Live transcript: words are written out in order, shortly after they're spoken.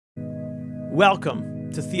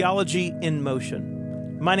Welcome to Theology in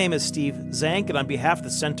Motion. My name is Steve Zank, and on behalf of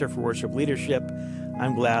the Center for Worship Leadership,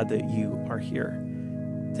 I'm glad that you are here.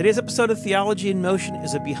 Today's episode of Theology in Motion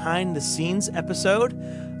is a behind-the-scenes episode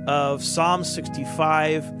of Psalm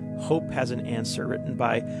 65, Hope Has an Answer, written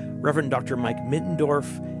by Reverend Dr. Mike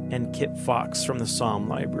Middendorf and Kip Fox from the Psalm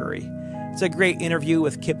Library. It's a great interview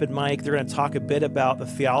with Kip and Mike. They're going to talk a bit about the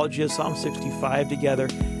theology of Psalm 65 together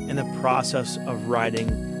and the process of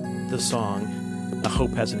writing the song,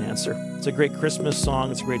 Hope Has an Answer. It's a great Christmas song.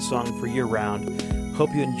 It's a great song for year-round.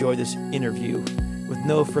 Hope you enjoy this interview. With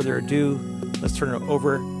no further ado, let's turn it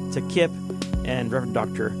over to Kip and Reverend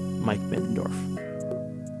Dr. Mike Middendorf.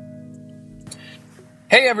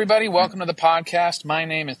 Hey everybody, welcome to the podcast. My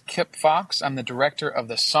name is Kip Fox. I'm the director of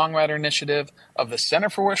the Songwriter Initiative of the Center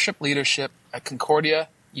for Worship Leadership at Concordia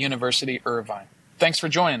University, Irvine. Thanks for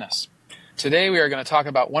joining us. Today we are going to talk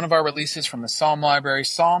about one of our releases from the Psalm Library,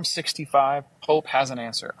 Psalm 65, Hope Has an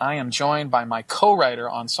Answer. I am joined by my co-writer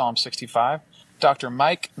on Psalm 65, Dr.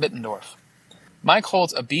 Mike Middendorf. Mike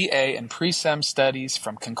holds a BA in Pre-Sem Studies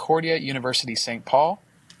from Concordia University, St. Paul.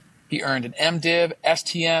 He earned an MDiv,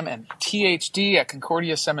 STM, and THD at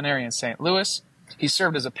Concordia Seminary in St. Louis. He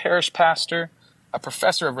served as a parish pastor, a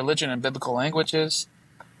professor of religion and biblical languages,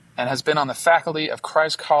 and has been on the faculty of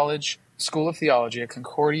Christ College School of Theology at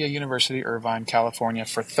Concordia University, Irvine, California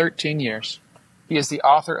for 13 years. He is the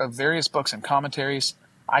author of various books and commentaries.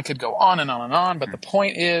 I could go on and on and on, but the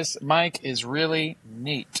point is, Mike is really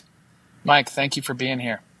neat. Mike, thank you for being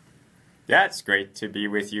here. Yeah, it's great to be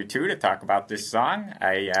with you too to talk about this song.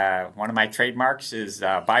 One of my trademarks is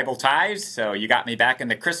Bible ties, so you got me back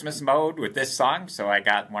into Christmas mode with this song, so I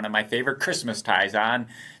got one of my favorite Christmas ties on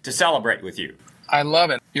to celebrate with you. I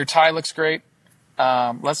love it. Your tie looks great.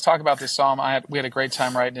 Let's talk about this psalm. We had a great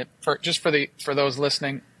time writing it. For those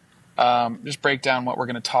listening, just break down what we're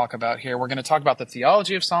going to talk about here. We're going to talk about the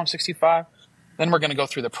theology of Psalm 65. Then we're going to go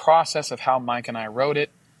through the process of how Mike and I wrote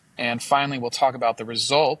it. And finally, we'll talk about the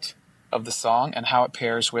result of the song and how it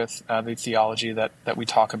pairs with the theology that we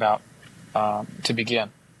talk about to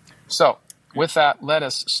begin. So with that, let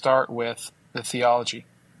us start with the theology.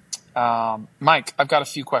 Mike, I've got a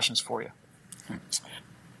few questions for you.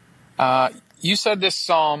 You said this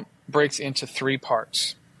psalm breaks into three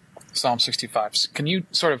parts, Psalm 65. Can you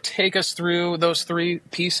sort of take us through those three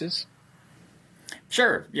pieces?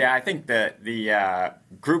 Sure. Yeah, I think the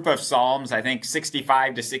group of psalms, I think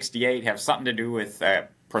 65 to 68, have something to do with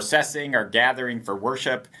processing or gathering for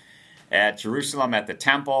worship at Jerusalem at the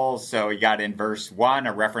temple. So you got in verse 1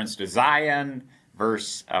 a reference to Zion,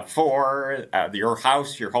 verse 4, your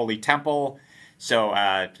house, your holy temple. So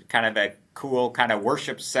kind of a cool kind of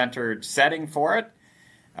worship-centered setting for it.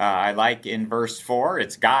 I like in verse 4,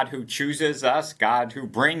 it's God who chooses us, God who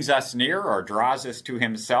brings us near or draws us to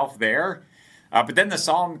himself there. But then the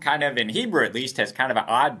psalm kind of, in Hebrew at least, has kind of an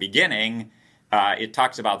odd beginning. It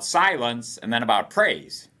talks about silence and then about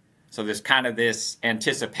praise. So there's kind of this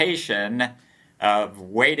anticipation of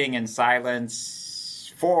waiting in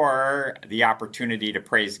silence for the opportunity to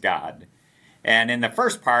praise God. And in the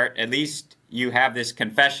first part, at least, you have this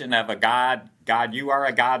confession of a God, you are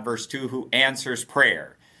a God, verse 2, who answers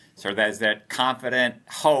prayer. So there's that confident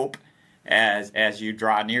hope as you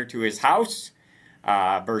draw near to his house.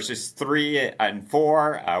 Verses 3 and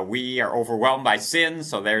 4, we are overwhelmed by sin,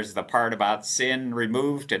 so there's the part about sin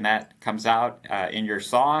removed, and that comes out in your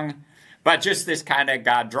song. But just this kind of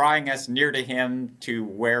God drawing us near to him, to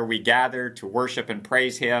where we gather to worship and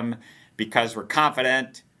praise him, because we're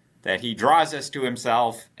confident that he draws us to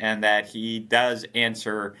himself and that he does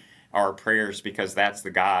answer our prayers because that's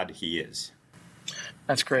the God he is.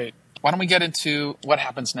 That's great. Why don't we get into what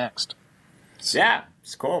happens next? Yeah,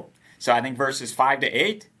 it's cool. So I think verses 5 to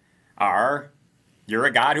 8 are, you're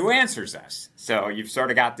a God who answers us. So you've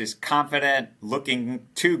sort of got this confident looking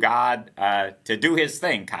to God to do his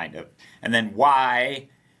thing, kind of. And then why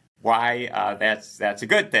that's a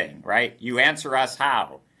good thing, right? You answer us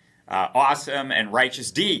how? Awesome and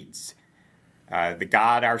righteous deeds. The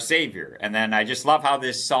God, our Savior. And then I just love how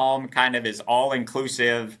this psalm kind of is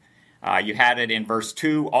all-inclusive. You had it in verse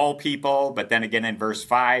 2, all people, but then again in verse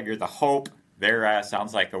 5, you're the hope. There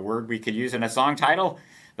sounds like a word we could use in a song title.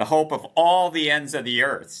 The hope of all the ends of the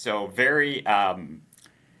earth. So very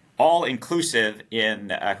all-inclusive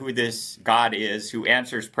in who this God is, who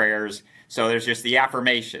answers prayers. So there's just the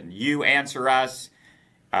affirmation. You answer us.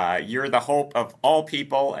 You're the hope of all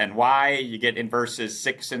people. And why? You get in verses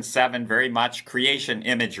 6 and 7 very much creation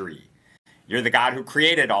imagery. You're the God who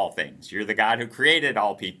created all things. You're the God who created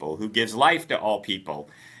all people, who gives life to all people.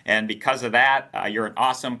 And because of that, you're an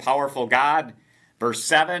awesome, powerful God. Verse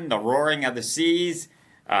 7, the roaring of the seas.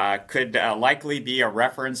 could likely be a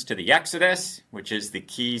reference to the Exodus, which is the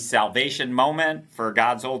key salvation moment for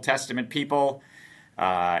God's Old Testament people.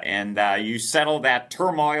 And you settle that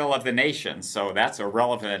turmoil of the nations. So that's a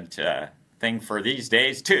relevant thing for these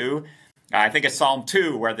days, too. I think of Psalm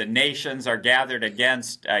 2, where the nations are gathered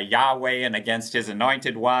against Yahweh and against his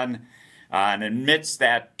anointed one. And amidst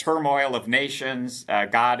that turmoil of nations,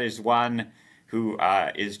 God is one who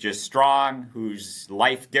is just strong, who's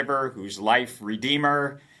life giver, who's life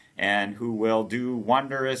redeemer, and who will do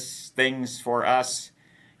wondrous things for us.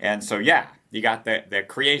 And so, yeah, you got the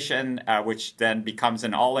creation, which then becomes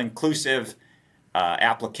an all-inclusive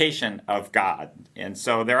application of God. And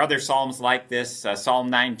so there are other psalms like this. Psalm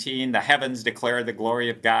 19, the heavens declare the glory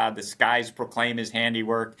of God, the skies proclaim his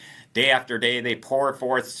handiwork. Day after day they pour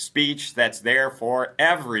forth speech that's there for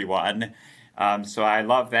everyone. So I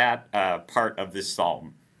love that part of this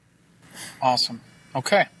psalm. Awesome.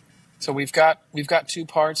 Okay. So we've got 2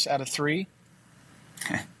 parts out of 3.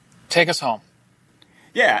 Take us home.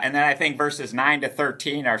 Yeah, and then I think verses 9 to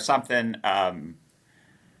 13 are something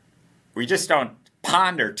we just don't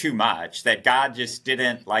ponder too much, that God just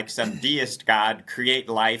didn't, like some deist God, create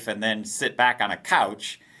life and then sit back on a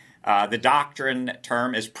couch. The doctrine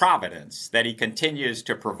term is providence, that he continues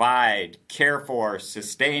to provide, care for,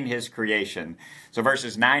 sustain his creation. So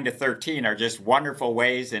verses 9 to 13 are just wonderful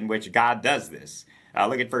ways in which God does this.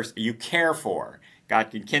 Look at verse, you care for.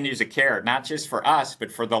 God continues to care, not just for us,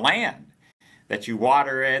 but for the land, that you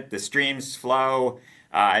water it, the streams flow,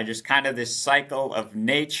 and just kind of this cycle of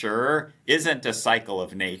nature isn't a cycle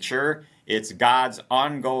of nature. It's God's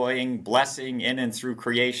ongoing blessing in and through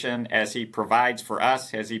creation as he provides for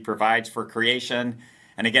us, as he provides for creation.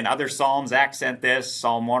 And again, other psalms accent this,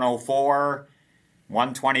 Psalm 104,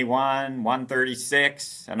 121,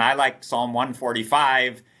 136, and I like Psalm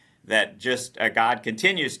 145, that just God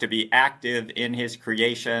continues to be active in his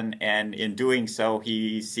creation, and in doing so,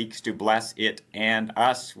 he seeks to bless it and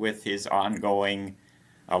us with his ongoing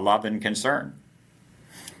love and concern.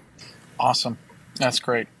 Awesome. That's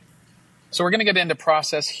great. So we're going to get into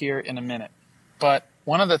process here in a minute. But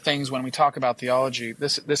one of the things when we talk about theology,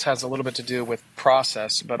 this has a little bit to do with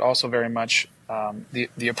process, but also very much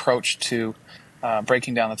the approach to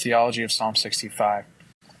breaking down the theology of Psalm 65.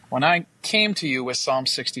 When I came to you with Psalm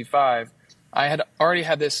 65, I had already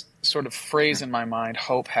had this sort of phrase in my mind,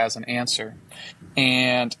 hope has an answer.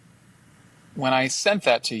 And when I sent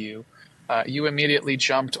that to you, you immediately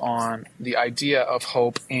jumped on the idea of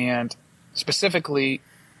hope, and specifically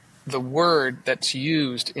the word that's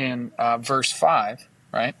used in verse 5,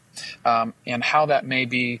 right? And how that may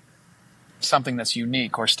be something that's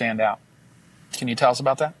unique or stand out. Can you tell us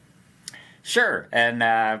about that? Sure. And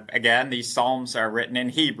again, these psalms are written in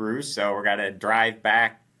Hebrew, so we're going to drive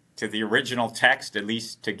back to the original text, at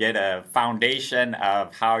least to get a foundation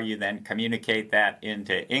of how you then communicate that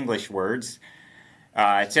into English words.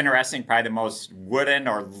 It's interesting, probably the most wooden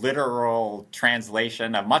or literal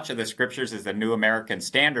translation of much of the scriptures is the New American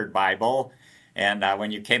Standard Bible. And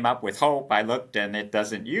when you came up with hope, I looked and it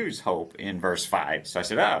doesn't use hope in verse 5. So I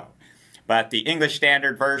said, oh. But the English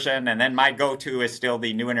Standard Version, and then my go-to is still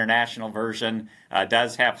the New International Version,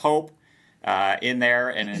 does have hope in there.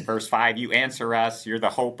 And in verse 5, you answer us, you're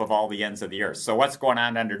the hope of all the ends of the earth. So what's going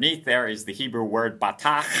on underneath there is the Hebrew word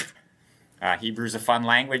batach. Hebrew's a fun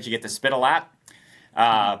language. You get to spit a lot.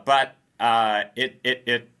 But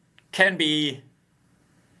it can be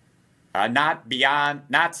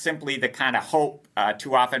not simply the kind of hope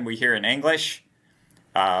too often we hear in English.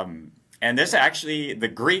 And this actually, the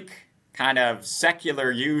Greek kind of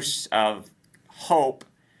secular use of hope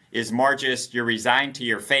is more just you're resigned to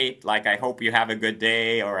your fate, like I hope you have a good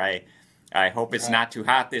day, or I hope it's not too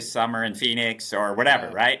hot this summer in Phoenix, or whatever,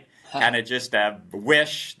 right? Kind of just a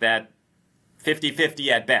wish that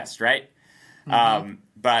 50-50 at best, right? Mm-hmm.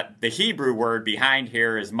 But the Hebrew word behind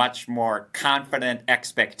here is much more confident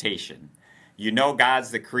expectation. You know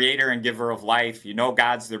God's the creator and giver of life. You know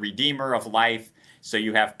God's the redeemer of life. So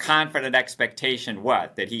you have confident expectation,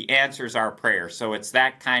 what? That he answers our prayer. So it's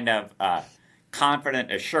that kind of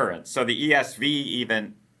confident assurance. So the ESV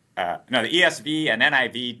the ESV and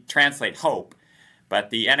NIV translate hope,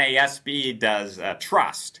 but the NASB does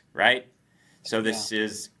trust, right? So this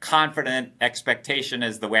is confident expectation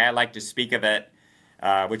is the way I like to speak of it,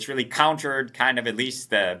 which really countered kind of at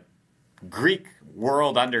least the Greek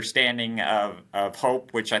world understanding of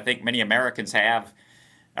hope, which I think many Americans have,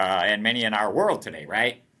 and many in our world today,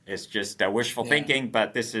 right? It's just wishful thinking,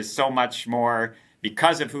 but this is so much more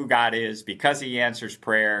because of who God is, because he answers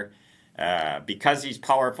prayer, because he's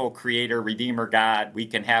powerful, creator, redeemer God, we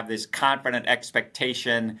can have this confident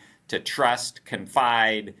expectation to trust,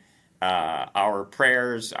 confide, our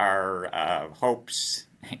prayers, our hopes,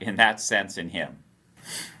 in that sense, in Him.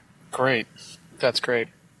 Great. That's great.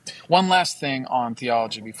 One last thing on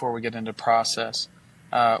theology before we get into process.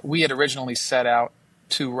 We had originally set out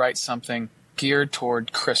to write something geared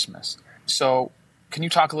toward Christmas. So can you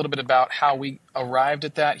talk a little bit about how we arrived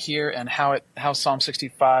at that here and how Psalm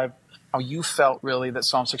 65, how you felt really that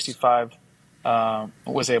Psalm 65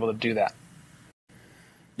 was able to do that?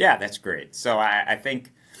 Yeah, that's great. So I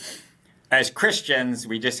think as Christians,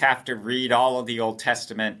 we just have to read all of the Old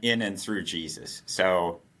Testament in and through Jesus.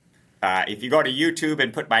 So if you go to YouTube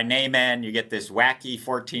and put my name in, you get this wacky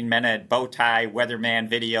 14-minute bow tie weatherman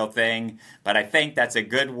video thing. But I think that's a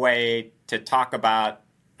good way to talk about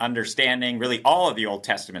understanding really all of the Old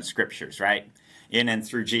Testament scriptures, right? In and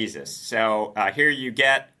through Jesus. So here you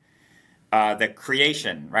get the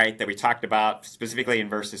creation, right, that we talked about specifically in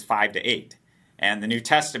verses 5 to 8. And the New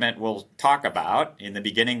Testament will talk about, in the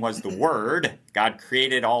beginning was the Word. God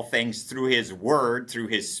created all things through His Word, through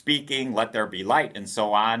His speaking, let there be light, and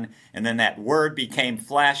so on. And then that Word became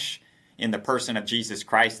flesh in the person of Jesus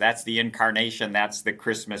Christ. That's the incarnation. That's the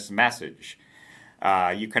Christmas message.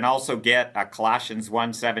 You can also get Colossians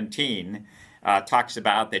 1:17 talks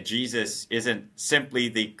about that Jesus isn't simply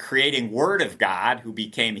the creating Word of God who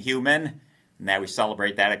became human. Now we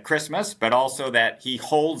celebrate that at Christmas, but also that He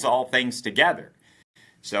holds all things together.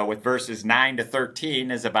 So with verses 9 to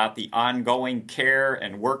 13 is about the ongoing care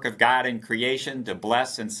and work of God in creation to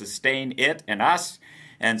bless and sustain it and us.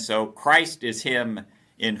 And so Christ is Him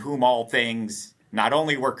in whom all things not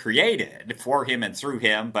only were created for Him and through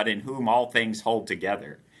Him, but in whom all things hold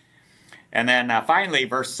together. And then finally,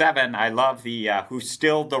 verse 7, I love the who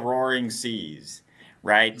stilled the roaring seas,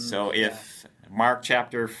 right? So if Mark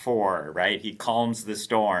chapter 4, right? He calms the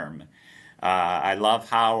storm. I love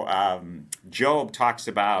how Job talks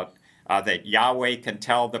about that Yahweh can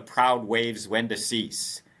tell the proud waves when to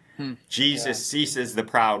cease. Jesus ceases the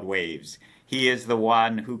proud waves. He is the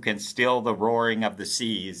one who can still the roaring of the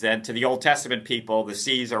seas. And to the Old Testament people, the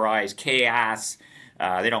seas are always chaos.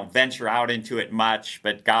 They don't venture out into it much,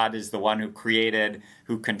 but God is the one who created,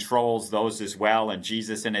 who controls those as well. And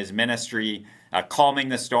Jesus in His ministry, calming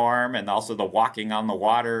the storm, and also the walking on the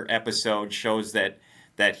water episode shows that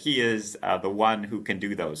He is the one who can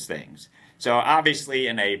do those things. So obviously,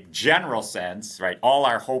 in a general sense, right, all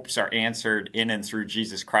our hopes are answered in and through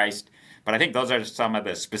Jesus Christ. But I think those are some of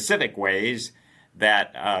the specific ways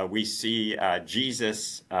that we see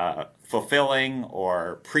Jesus fulfilling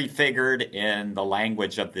or prefigured in the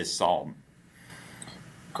language of this psalm.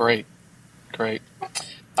 Great.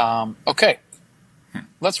 Okay.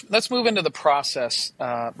 Let's move into the process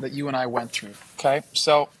that you and I went through. Okay,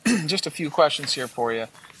 so just a few questions here for you,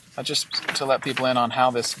 just to let people in on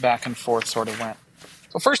how this back and forth sort of went.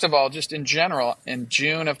 So first of all, just in general, in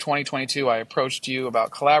June of 2022, I approached you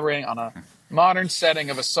about collaborating on a modern setting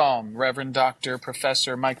of a psalm. Reverend Dr.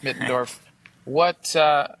 Professor Mike Middendorf,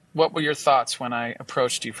 what were your thoughts when I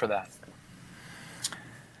approached you for that?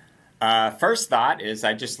 First thought is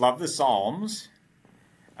I just love the Psalms.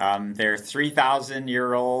 They're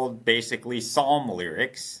 3,000-year-old, basically song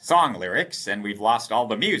lyrics, and we've lost all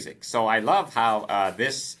the music. So I love how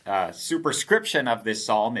this superscription of this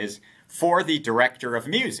psalm is for the director of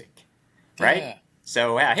music, right? Yeah.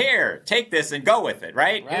 So here, take this and go with it,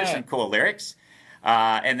 right? Here's some cool lyrics.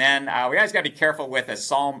 And then we always got to be careful with a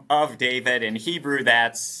psalm of David. In Hebrew,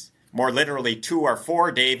 that's more literally to or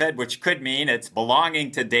for David, which could mean it's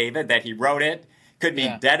belonging to David, that he wrote it. Could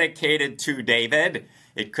mean dedicated to David.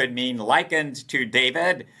 It could mean likened to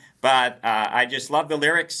David. But I just love the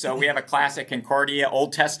lyrics. So we have a classic Concordia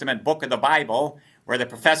Old Testament book of the Bible where the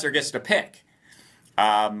professor gets to pick.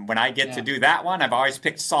 When I get to do that one, I've always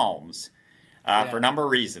picked Psalms for a number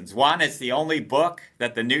of reasons. One, it's the only book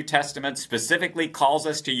that the New Testament specifically calls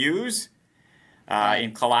us to use.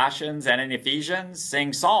 In Colossians and in Ephesians,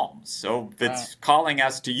 sing Psalms. So it's calling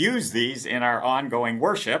us to use these in our ongoing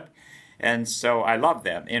worship. And so I love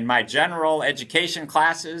them. In my general education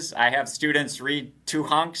classes, I have students read 2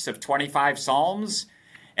 hunks of 25 Psalms.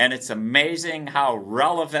 And it's amazing how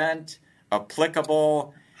relevant,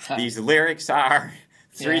 applicable these lyrics are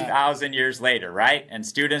 3,000 years later, right? And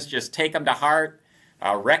students just take them to heart,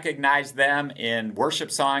 recognize them in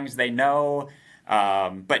worship songs they know.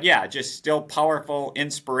 But yeah, just still powerful,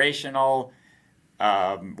 inspirational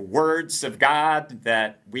words of God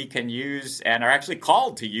that we can use and are actually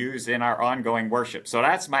called to use in our ongoing worship. So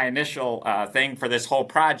that's my initial thing for this whole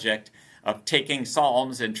project of taking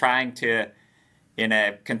Psalms and trying to, in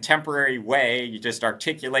a contemporary way, you just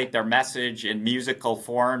articulate their message in musical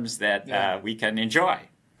forms that we can enjoy.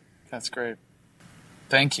 That's great.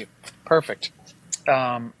 Thank you. Perfect.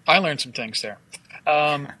 I learned some things there.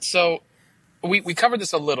 So we covered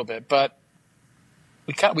this a little bit, but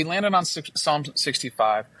we landed on Psalm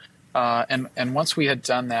 65. And once we had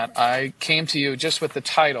done that, I came to you just with the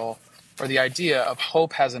title or the idea of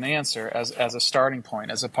hope has an answer as a starting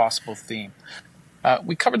point, as a possible theme.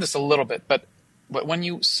 We covered this a little bit, but when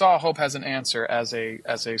you saw hope has an answer as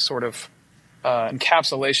a sort of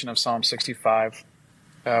encapsulation of Psalm 65,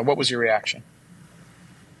 what was your reaction?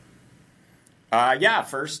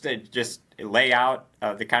 First, just lay out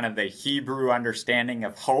the kind of the Hebrew understanding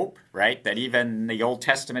of hope, right? That even the Old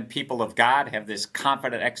Testament people of God have this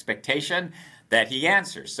confident expectation that he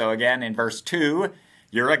answers. So again, in verse 2,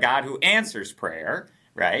 you're a God who answers prayer,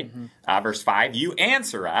 right? Mm-hmm. Verse 5, you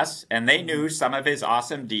answer us, and they knew some of his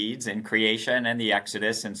awesome deeds in creation and the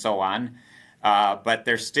Exodus and so on. But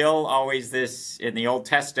there's still always this, in the Old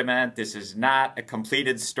Testament, this is not a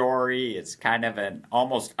completed story. It's kind of an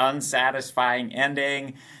almost unsatisfying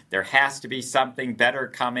ending. There has to be something better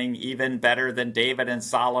coming, even better than David and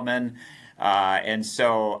Solomon. And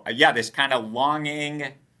so, this kind of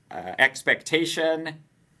longing, expectation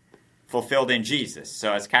fulfilled in Jesus.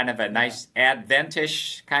 So it's kind of a nice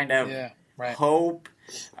Adventish kind of hope,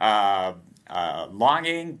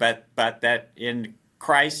 longing, but that in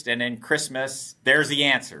Christ and in Christmas, there's the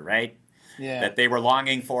answer, right? Yeah. That they were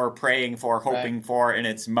longing for, praying for, hoping for in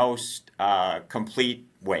its most complete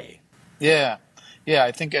way. Yeah.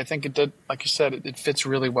 I think it did. Like you said, it fits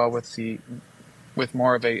really well with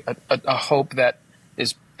more of a hope that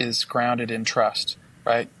is grounded in trust,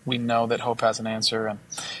 right? We know that hope has an answer,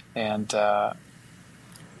 and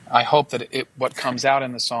I hope that what comes out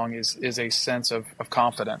in the song is a sense of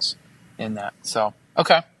confidence in that. So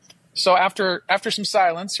okay. So after some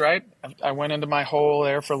silence, right, I went into my hole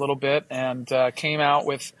there for a little bit and came out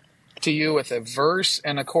to you with a verse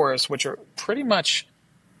and a chorus, which are pretty much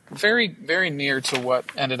very, very near to what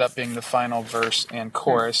ended up being the final verse and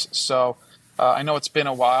chorus. So I know it's been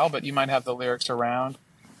a while, but you might have the lyrics around.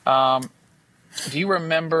 Do you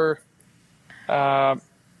remember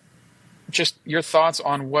just your thoughts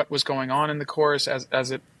on what was going on in the chorus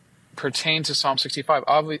as it pertained to Psalm 65?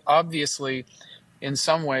 Obviously, in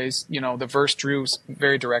some ways, the verse drew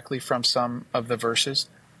very directly from some of the verses,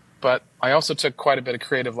 but I also took quite a bit of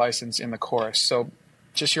creative license in the chorus. So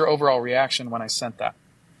just your overall reaction when I sent that.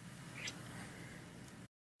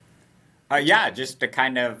 Just to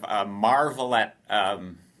kind of marvel at,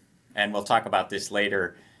 and we'll talk about this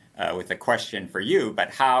later with a question for you,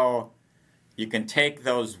 but how you can take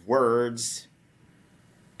those words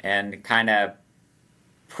and kind of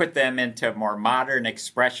put them into more modern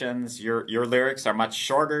expressions. Your lyrics are much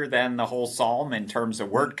shorter than the whole psalm in terms of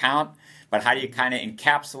word count, but how do you kind of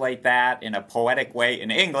encapsulate that in a poetic way in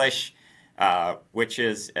English, which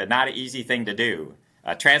is not an easy thing to do.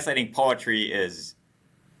 Translating poetry is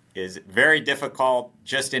very difficult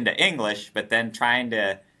just into English, but then trying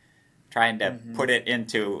to put it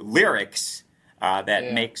into lyrics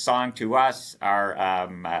that make song to us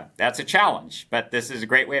that's a challenge. But this is a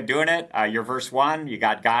great way of doing it. Your verse 1, you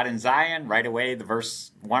got God in Zion right away. The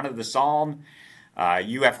verse 1 of the psalm,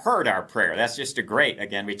 you have heard our prayer. That's just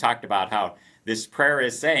again, we talked about how this prayer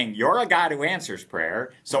is saying, you're a God who answers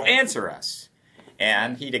prayer, so answer us.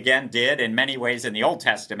 And he again did in many ways in the Old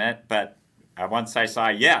Testament, but once I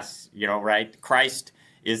saw, Christ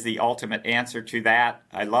is the ultimate answer to that.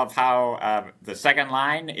 I love how the second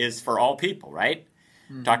line is for all people, right?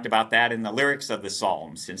 Mm-hmm. Talked about that in the lyrics of the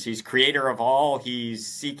psalm. Since he's creator of all, he's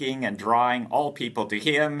seeking and drawing all people to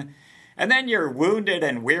him. And then you're wounded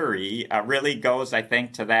and weary really goes, I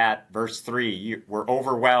think, to that verse 3. We're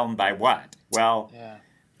overwhelmed by what? Well,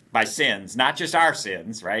 by sins, not just our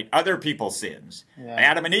sins, right? Other people's sins. Yeah.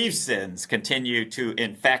 Adam and Eve's sins continue to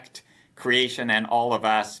infect creation and all of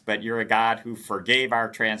us, but you're a God who forgave our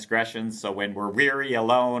transgressions. So when we're weary,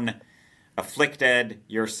 alone, afflicted,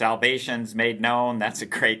 your salvation's made known. That's a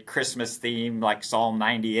great Christmas theme, like Psalm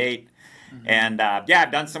 98. Mm-hmm. And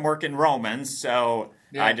I've done some work in Romans. So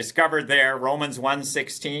I discovered there Romans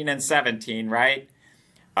 1:16 and 17, right?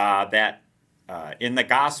 That in the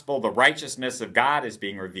gospel, the righteousness of God is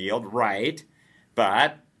being revealed, right?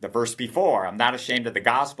 But the verse before, I'm not ashamed of the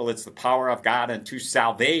gospel. It's the power of God unto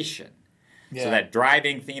salvation. Yeah. So that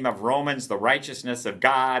driving theme of Romans, the righteousness of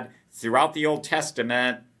God, throughout the Old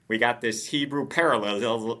Testament, we got this Hebrew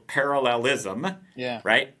parallelism,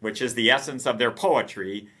 right? Which is the essence of their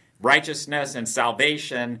poetry. Righteousness and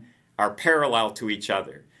salvation are parallel to each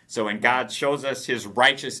other. So when God shows us his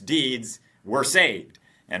righteous deeds, we're saved.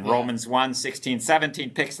 And Romans 1:16, 17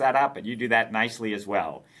 picks that up, and you do that nicely as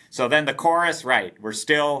well. So then the chorus, right, we're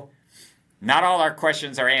still, not all our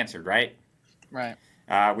questions are answered, right? Right.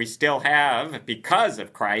 we still have, because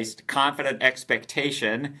of Christ, confident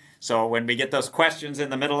expectation. So when we get those questions in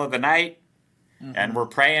the middle of the night, and we're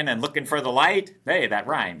praying and looking for the light, hey, that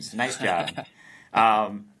rhymes. Nice job.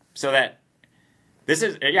 So that this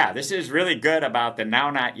is really good about the now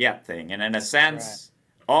not yet thing. And in a sense,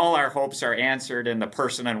 all our hopes are answered in the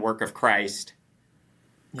person and work of Christ,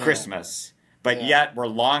 Christmas. But yet we're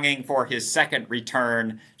longing for his second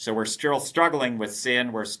return. So we're still struggling with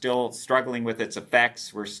sin. We're still struggling with its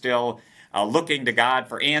effects. We're still looking to God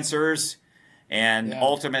for answers. And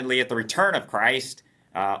ultimately at the return of Christ,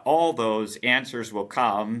 all those answers will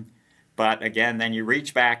come. But again, then you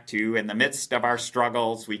reach back to, in the midst of our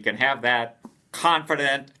struggles, we can have that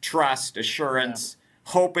confident trust, assurance,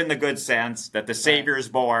 hope in the good sense that the Savior is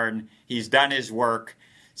born. He's done his work.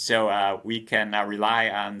 So we can rely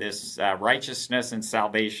on this righteousness and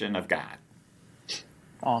salvation of God.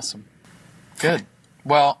 Awesome. Good.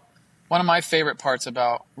 Well, one of my favorite parts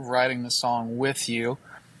about writing the song with you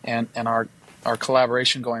and our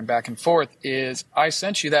collaboration going back and forth is I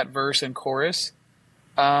sent you that verse and chorus,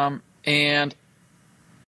 and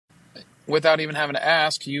without even having to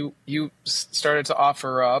ask, you started to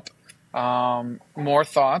offer up more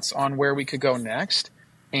thoughts on where we could go next.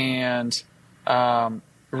 And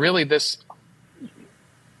really this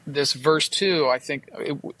verse 2, I think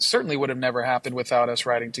it certainly would have never happened without us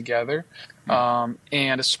writing together, and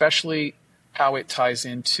especially how it ties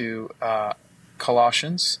into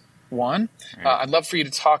Colossians 1. I'd love for you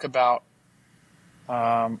to talk about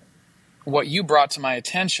what you brought to my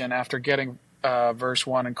attention after getting verse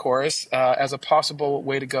 1 and chorus as a possible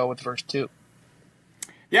way to go with verse 2.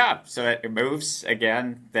 Yeah, so it moves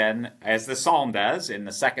again then, as the psalm does, in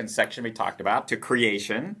the second section we talked about, to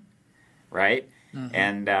creation, right?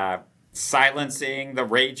 And silencing the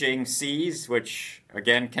raging seas, which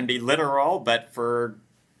again can be literal, but for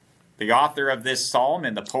the author of this psalm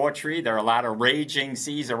in the poetry, there are a lot of raging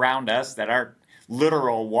seas around us that aren't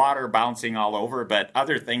literal water bouncing all over, but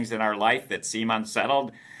other things in our life that seem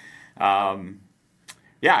unsettled. And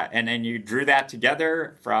then you drew that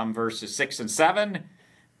together from verses 6 and 7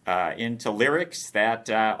 into lyrics that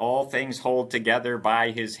all things hold together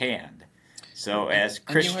by his hand. So as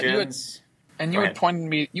Christians... You had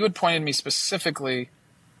pointed me specifically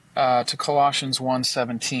to Colossians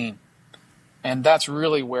 1:17. And that's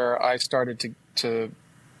really where I started to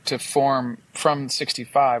form from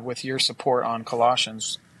 65 with your support on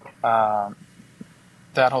Colossians. That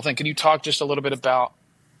whole thing. Can you talk just a little bit about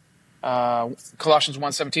Colossians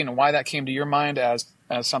 1:17 and why that came to your mind as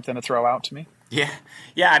something to throw out to me? Yeah.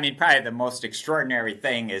 I mean, probably the most extraordinary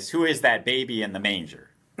thing is, who is that baby in the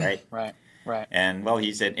manger, right? Right. And, well,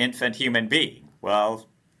 he's an infant human being. Well,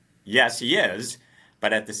 yes, he is.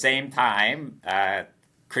 But at the same time,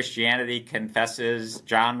 Christianity confesses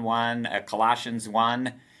John 1, Colossians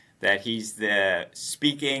 1, that he's the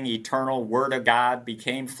speaking, eternal Word of God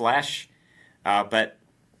became flesh. But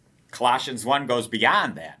Colossians 1 goes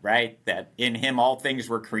beyond that, right? That in him all things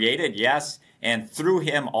were created, yes, and through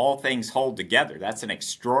him all things hold together. That's an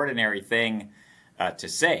extraordinary thing to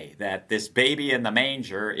say, that this baby in the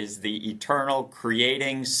manger is the eternal,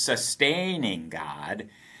 creating, sustaining God.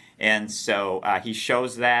 And so he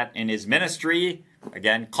shows that in his ministry,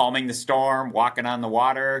 again, calming the storm, walking on the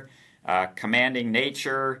water, commanding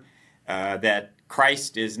nature, that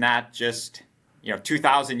Christ is not just,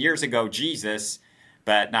 2,000 years ago Jesus,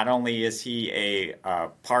 but not only is he a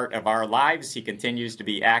part of our lives, he continues to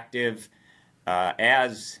be active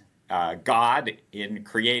as God in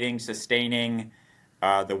creating, sustaining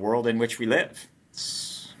the world in which we live.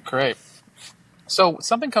 Great. So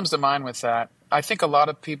something comes to mind with that. I think a lot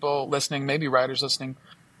of people listening, maybe writers listening,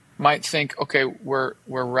 might think, okay, we're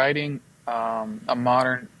writing a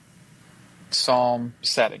modern psalm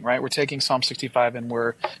setting, right? We're taking Psalm 65 and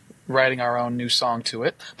we're writing our own new song to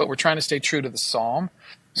it, but we're trying to stay true to the psalm.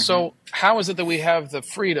 Mm-hmm. So how is it that we have the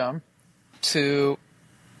freedom to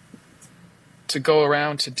go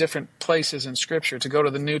around to different places in Scripture, to go to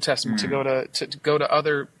the New Testament, to go to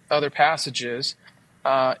other passages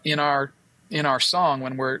in our song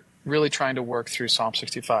when we're really trying to work through Psalm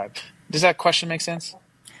 65? Does that question make sense?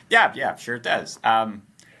 Yeah, sure it does.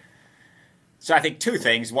 So I think two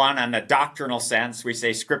things. One, on the doctrinal sense, we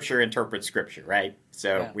say Scripture interprets Scripture, right?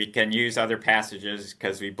 So we can use other passages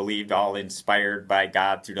because we believed all inspired by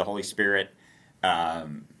God through the Holy Spirit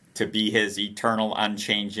to be his eternal,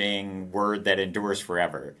 unchanging word that endures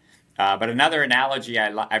forever. But another analogy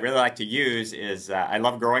I really like to use is I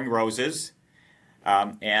love growing roses.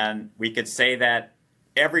 And we could say that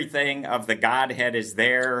everything of the Godhead is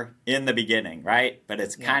there in the beginning, right? But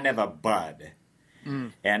it's kind of a bud.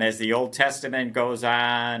 And as the Old Testament goes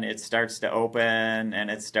on, it starts to open, and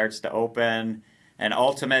it starts to open. And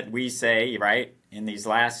ultimate, we say, right, in these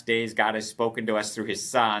last days, God has spoken to us through his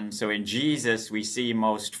Son. So in Jesus, we see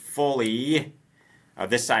most fully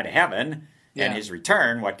this side of heaven and his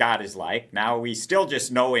return, what God is like. Now, we still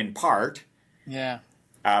just know in part. Yeah.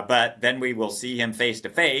 But then we will see him face to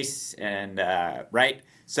face, and right?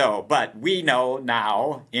 So, but we know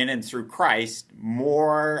now, in and through Christ,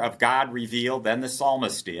 more of God revealed than the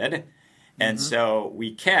psalmist did. And so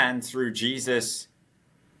we can, through Jesus,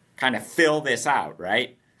 kind of fill this out,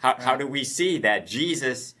 right? How do we see that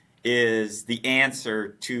Jesus is the answer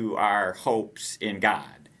to our hopes in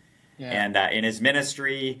God? Yeah. And in his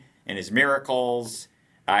ministry, in his miracles,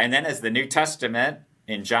 and then as the New Testament,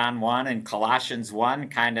 in John 1 and Colossians 1,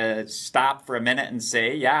 kind of stop for a minute and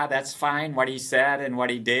say, yeah, that's fine, what he said and what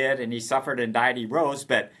he did, and he suffered and died, he rose,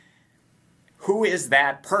 but who is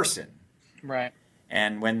that person? Right.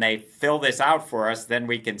 And when they fill this out for us, then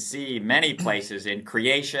we can see many places in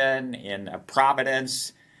creation, in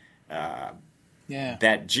providence,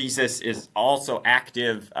 that Jesus is also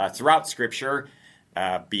active throughout Scripture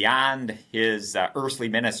beyond his earthly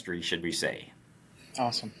ministry, should we say.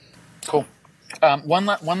 Awesome. Cool. One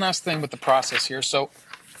last thing with the process here. So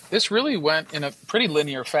this really went in a pretty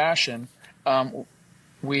linear fashion.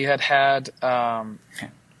 We had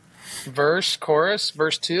verse, chorus,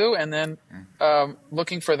 verse 2, and then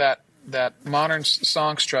looking for that modern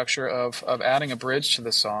song structure of adding a bridge to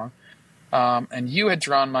the song. And you had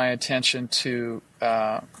drawn my attention to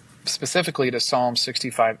specifically to Psalm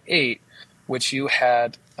 65:8, which you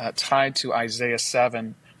had tied to Isaiah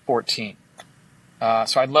 7:14.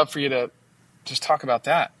 So I'd love for you to just talk about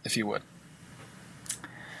that, if you would.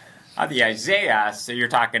 The Isaiah, so you're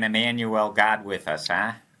talking Emmanuel, God with us,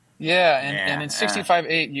 huh? Yeah, and in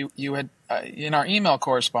 65:8, you had, in our email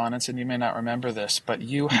correspondence, and you may not remember this, but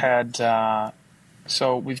you had,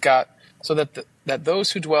 so we've got, so that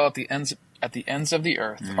those who dwell at the ends of the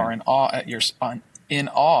earth are in awe at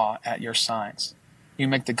your signs. You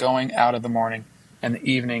make the going out of the morning and the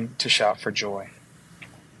evening to shout for joy.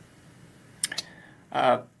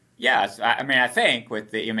 Yes, I mean, I think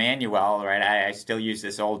with the Emmanuel, right, I still use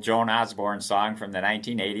this old Joan Osborne song from the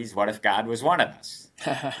 1980s, What If God Was One of Us?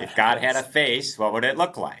 If God had a face, what would it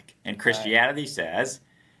look like? And Christianity says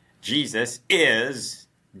Jesus is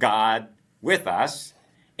God with us,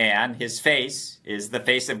 and his face is the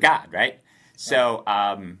face of God, right? So,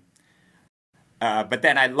 but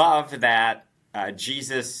then I love that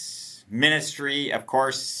Jesus' ministry, of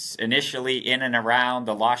course, initially in and around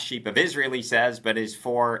the lost sheep of Israel, he says, but is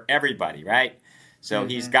for everybody, right? So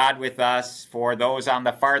he's God with us for those on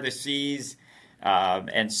the farthest seas.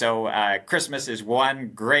 And so Christmas is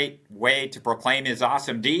one great way to proclaim his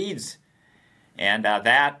awesome deeds. And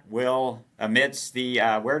that will, amidst the,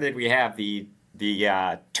 where did we have the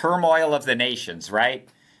turmoil of the nations, right?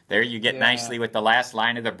 There you get nicely with the last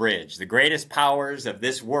line of the bridge. The greatest powers of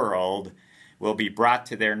this world will be brought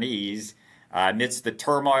to their knees amidst the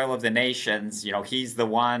turmoil of the nations. You know, he's the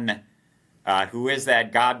one who is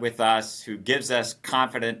that God with us, who gives us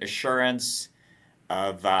confident assurance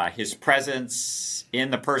of his presence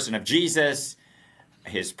in the person of Jesus,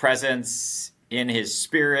 his presence in his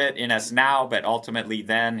spirit in us now, but ultimately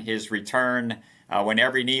then his return when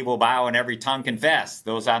every knee will bow and every tongue confess.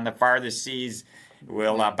 Those on the farthest seas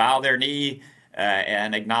will bow their knee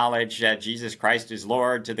and acknowledge that Jesus Christ is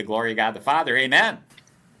Lord to the glory of God the Father. Amen.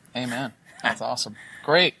 Amen. That's awesome.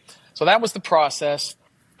 Great. So that was the process.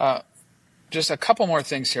 Just a couple more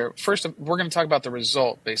things here. First, we're going to talk about the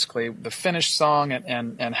result, basically, the finished song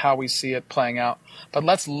and how we see it playing out. But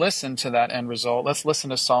let's listen to that end result. Let's listen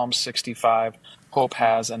to Psalm 65, Hope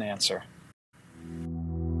Has an Answer.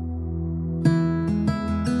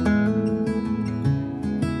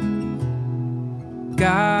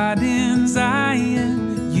 God in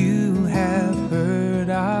Zion, you have heard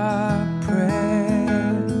our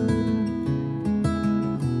prayer.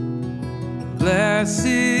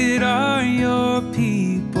 Blessed are your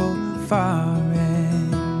people far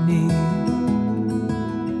and near.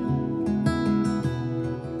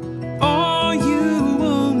 All you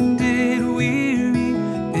wounded, weary,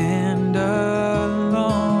 and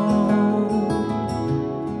alone.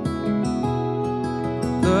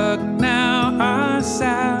 Look now, our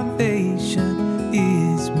salvation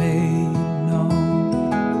is made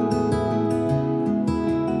known.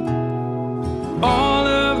 All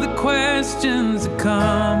of the questions that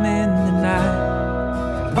come in the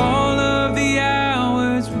night, all of the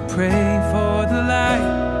hours we pray for the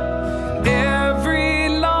light, every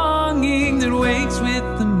longing that wakes with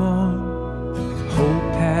the morn,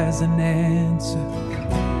 hope has an answer.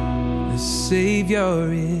 The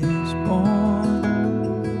Savior is born.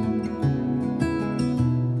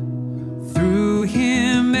 Through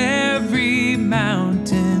him every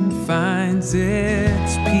mountain finds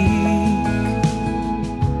its peak.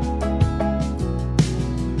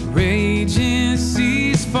 Raging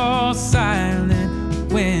seas fall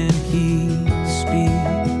silent when he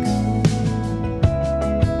speaks.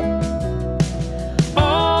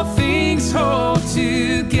 All things hold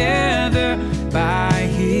together by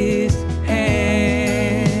his hand.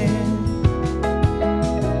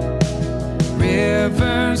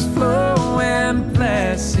 Rivers flow and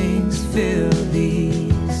blessings fill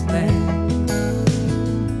these lands.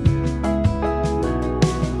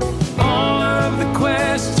 All of the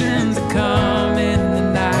questions that come in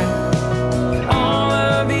the night, all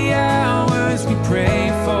of the hours we pray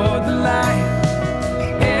for the light,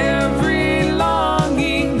 every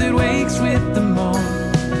longing that wakes with the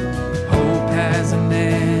morn, hope has an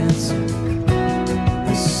answer.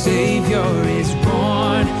 The Savior is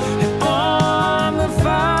born, and on the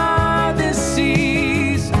farthest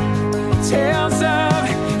seas, tales of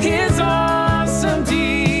his awesome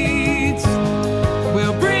deeds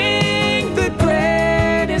will bring the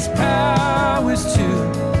greatest powers to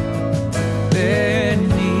their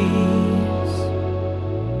knees.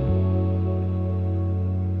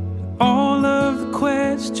 All of the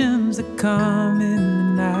questions that come in the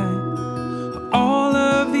night, all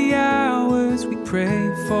of the hours we pray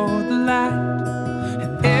for the light,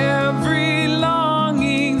 and every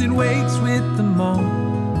longing that wakes with the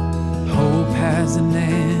morn, hope has an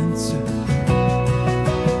answer.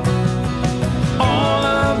 All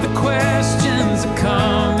of the questions that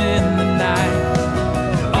come in the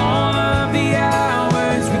night, all of the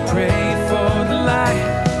hours we pray for the light,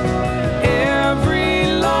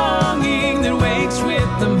 every longing that wakes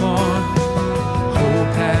with the morn,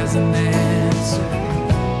 hope has an answer.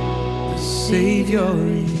 The Savior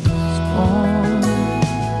is born.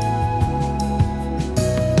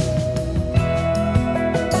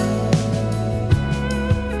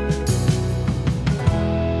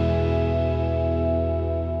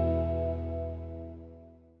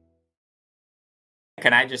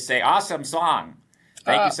 Can I just say, awesome song.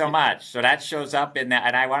 Thank you so much. So that shows up in that,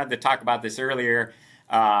 and I wanted to talk about this earlier,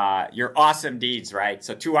 your awesome deeds, right?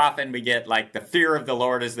 So too often we get like the fear of the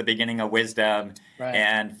Lord is the beginning of wisdom, Right.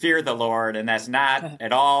 and fear the Lord, and that's not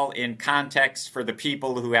at all in context for the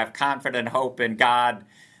people who have confident hope in God,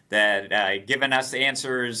 that given us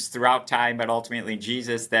answers throughout time, but ultimately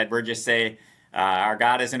Jesus, that we're just say, our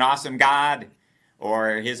God is an awesome God,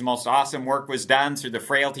 or his most awesome work was done through the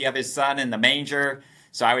frailty of his son in the manger.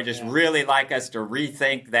 So I would just really like us to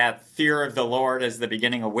rethink that fear of the Lord as the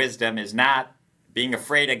beginning of wisdom is not being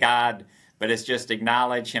afraid of God, but it's just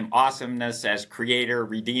acknowledge him awesomeness as creator,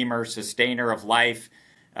 redeemer, sustainer of life.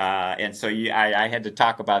 And so I had to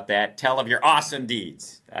talk about that. Tell of your awesome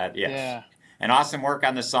deeds. Yes. Yeah. And awesome work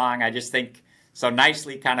on the song. I just think so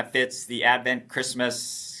nicely kind of fits the Advent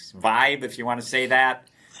Christmas vibe, if you want to say that.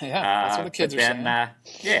 Yeah, that's what the kids are saying.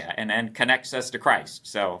 Yeah, and then connects us to Christ.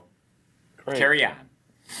 So Great. carry on.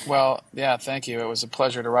 Well, yeah, thank you. It was a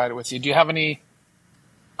pleasure to ride it with you. Do you have any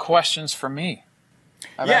questions for me?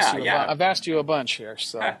 I've asked you a bunch here,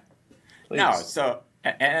 so please. No, so,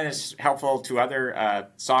 and it's helpful to other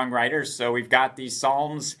songwriters. So we've got these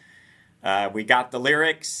psalms, we got the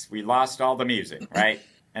lyrics, we lost all the music, right?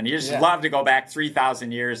 And you just love to go back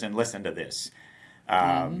 3,000 years and listen to this.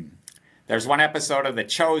 There's one episode of The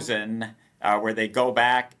Chosen where they go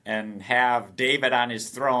back and have David on his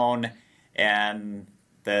throne, and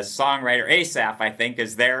the songwriter Asaph, I think,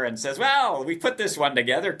 is there and says, well, we put this one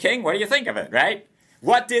together. King, what do you think of it, right?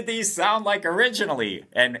 What did these sound like originally?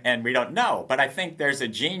 And we don't know. But I think there's a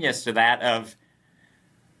genius to that of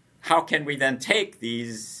how can we then take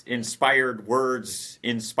these inspired words,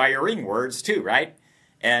 inspiring words too, right?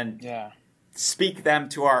 And speak them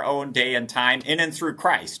to our own day and time in and through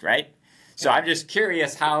Christ, right? So I'm just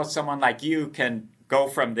curious how someone like you can go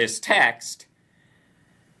from this text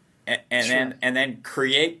and then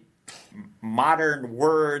create modern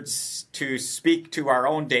words to speak to our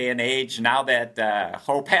own day and age now that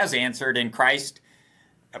hope has answered in Christ.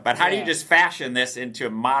 But how do you just fashion this into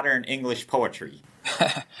modern English poetry?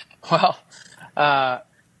 Well, a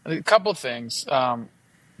couple things.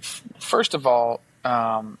 First of all,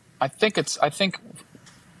 I think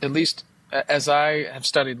at least as I have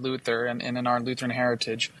studied Luther and in our Lutheran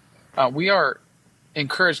heritage, we are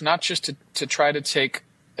encouraged not just to try to take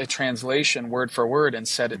a translation word for word and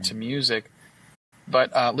set it to music,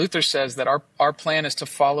 but Luther says that our plan is to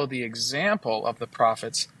follow the example of the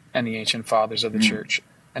prophets and the ancient fathers of the church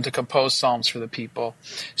and to compose psalms for the people.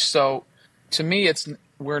 So to me,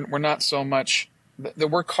 we're not so much that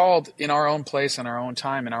we're called in our own place, in our own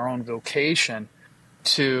time, in our own vocation,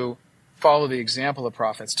 to follow the example of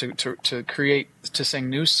prophets, to create, to sing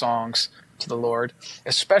new songs to the Lord,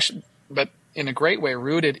 especially, but in a great way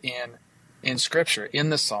rooted in Scripture, in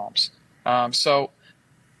the Psalms. So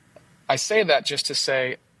I say that just to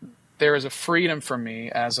say there is a freedom for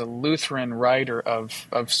me as a Lutheran writer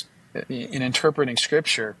in interpreting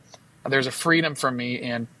Scripture. There's a freedom for me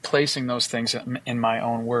in placing those things in my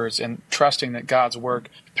own words and trusting that God's work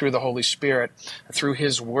through the Holy Spirit, through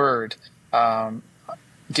His Word,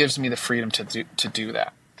 gives me the freedom to do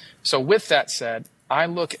that. So with that said, I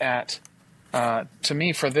look at, to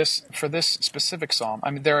me, for this specific psalm, I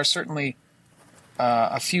mean, there are certainly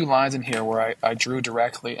a few lines in here where I drew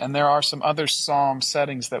directly, and there are some other psalm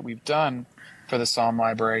settings that we've done for the Psalm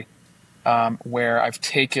Library where I've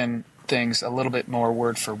taken things a little bit more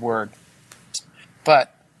word for word.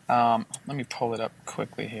 But let me pull it up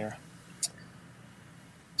quickly here.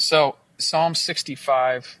 So Psalm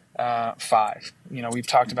 65, 5. We've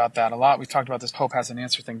talked about that a lot. We've talked about this hope has an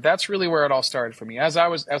answer thing. That's really where it all started for me. As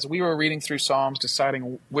we were reading through Psalms,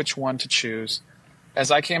 deciding which one to choose,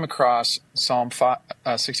 as I came across Psalm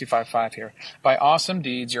 65, 5 here. By awesome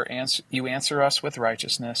deeds you answer us with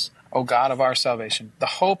righteousness, O God of our salvation, the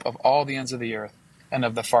hope of all the ends of the earth and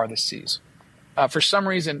of the farthest seas. For some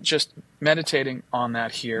reason, just meditating on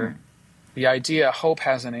that here, the idea hope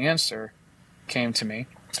has an answer came to me.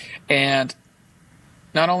 And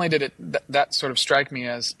not only did that sort of strike me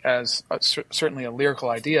as certainly a lyrical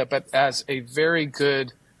idea, but as a very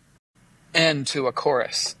good end to a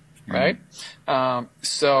chorus, right?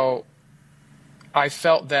 So I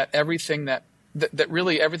felt that everything that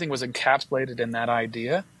really everything was encapsulated in that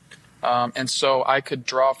idea. And so I could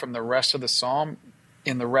draw from the rest of the psalm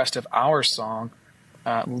in the rest of our song,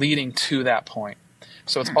 leading to that point.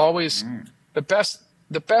 So it's always the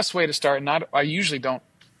best way to start. I usually don't,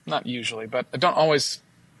 not usually, but I don't always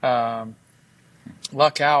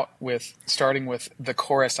luck out with starting with the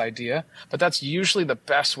chorus idea. But that's usually the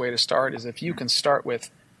best way to start, is if you can start with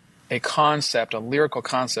a concept, a lyrical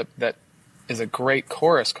concept that is a great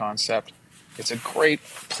chorus concept. It's a great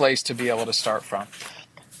place to be able to start from.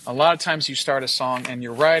 A lot of times you start a song and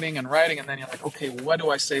you're writing, and then you're like, okay, what do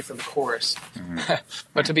I say for the chorus?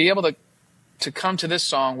 But to be able to come to this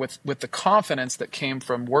song with the confidence that came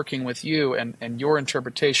from working with you and your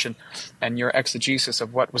interpretation and your exegesis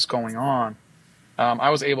of what was going on, I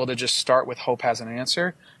was able to just start with hope has an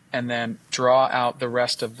answer and then draw out the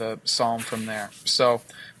rest of the psalm from there. So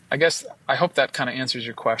I hope that kind of answers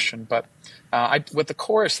your question. But with the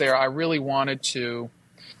chorus there, I really wanted to...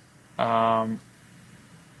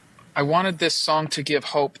 I wanted this song to give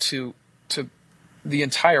hope to the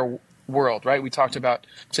entire world, right? We talked about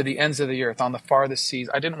to the ends of the earth, on the farthest seas.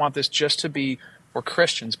 I didn't want this just to be for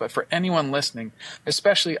Christians, but for anyone listening,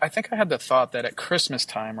 especially, I think I had the thought that at Christmas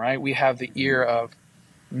time, right, we have the ear of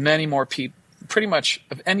many more people, pretty much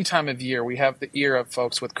of any time of year, we have the ear of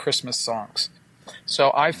folks with Christmas songs.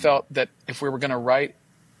 So I felt that if we were going to write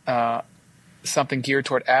something geared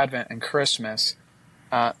toward Advent and Christmas,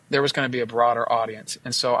 there was going to be a broader audience.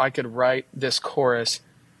 And so I could write this chorus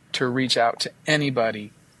to reach out to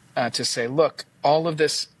anybody, to say, look, all of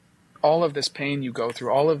this pain you go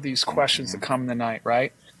through, all of these questions that come in the night,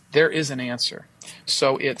 right? There is an answer.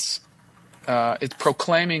 So it's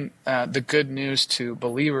proclaiming the good news to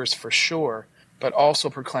believers for sure, but also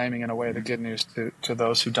proclaiming in a way the good news to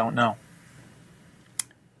those who don't know.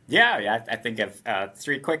 Yeah, I think of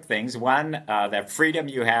three quick things. One, the freedom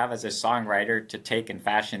you have as a songwriter to take and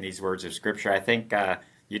fashion these words of Scripture. I think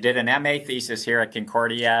you did an MA thesis here at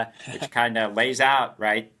Concordia, which kind of lays out,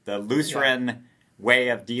 right, the Lutheran way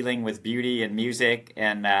of dealing with beauty and music,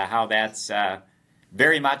 and how that's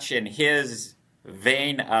very much in his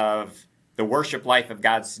vein of the worship life of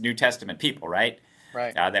God's New Testament people, right?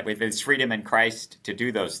 Right. That with his freedom in Christ to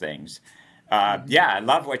do those things. Yeah, I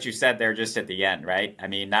love what you said there just at the end, right? I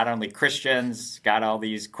mean, not only Christians got all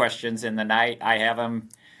these questions in the night. I have them.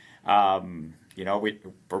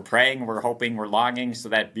 We're praying, we're hoping, we're longing, so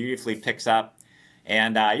that beautifully picks up.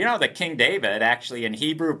 And, the King David actually in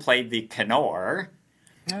Hebrew played the kenor,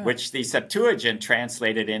 which the Septuagint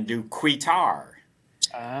translated into quitar.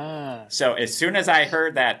 So as soon as I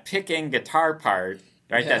heard that picking guitar part,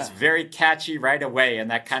 right, that's very catchy right away,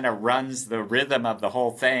 and that kind of runs the rhythm of the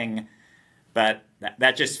whole thing. But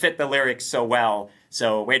that just fit the lyrics so well.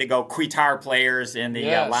 So way to go, quitar players in the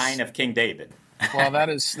line of King David. Well, that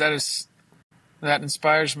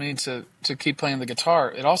inspires me to keep playing the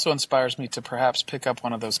guitar. It also inspires me to perhaps pick up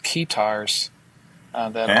one of those keytars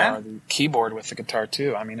that are the keyboard with the guitar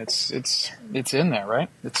too. I mean, it's in there, right?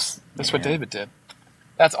 That's what David did.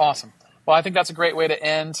 That's awesome. Well, I think that's a great way to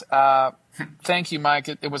end. Thank you, Mike.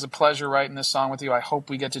 It was a pleasure writing this song with you. I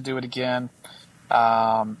hope we get to do it again.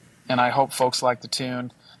 And I hope folks like the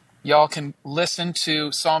tune. Y'all can listen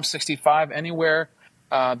to Psalm 65 anywhere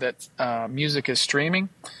that music is streaming.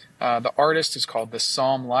 The artist is called the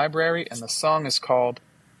Psalm Library, and the song is called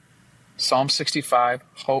Psalm 65,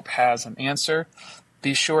 Hope Has an Answer.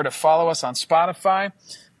 Be sure to follow us on Spotify.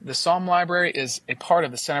 The Psalm Library is a part of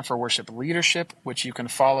the Center for Worship Leadership, which you can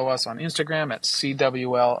follow us on Instagram at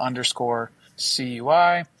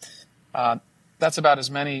CWL_CUI. That's about as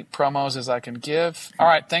many promos as I can give. All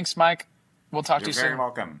right. Thanks, Mike. We'll talk to you soon. You're very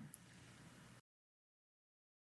welcome.